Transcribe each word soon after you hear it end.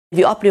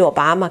Vi oplever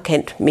bare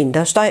markant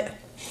mindre støj,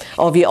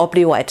 og vi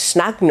oplever, at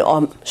snakken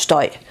om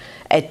støj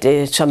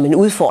som en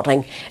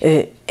udfordring,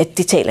 at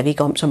det taler vi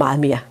ikke om så meget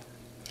mere.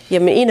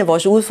 Jamen, en af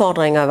vores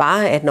udfordringer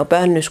var, at når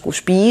børnene skulle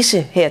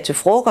spise her til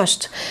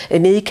frokost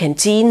nede i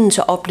kantinen,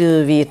 så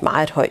oplevede vi et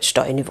meget højt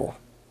støjniveau.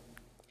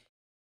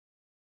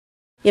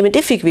 Jamen,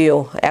 det fik vi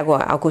jo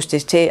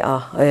ergoacoustic til,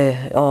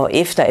 og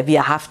efter at vi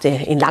har haft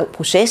en lang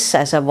proces,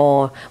 altså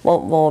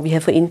hvor vi har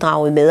fået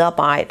inddraget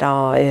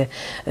medarbejdere,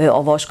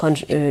 og vores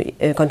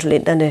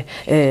konsulenterne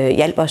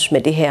hjalp os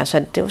med det her.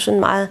 Så det var sådan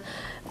en meget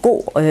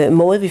god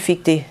måde, vi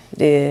fik det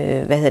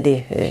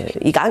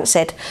i gang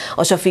sat,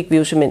 og så fik vi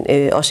jo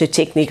simpelthen også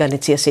teknikerne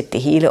til at sætte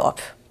det hele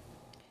op.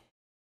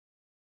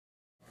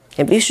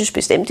 Jamen, vi synes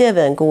bestemt, det har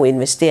været en god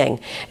investering,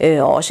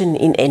 og også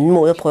en anden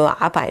måde at prøve at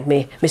arbejde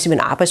med simpelthen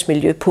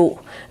arbejdsmiljø på,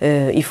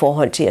 i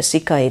forhold til at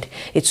sikre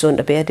et sundt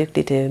og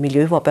bæredygtigt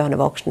miljø, hvor børn og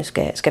voksne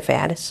skal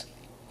færdes.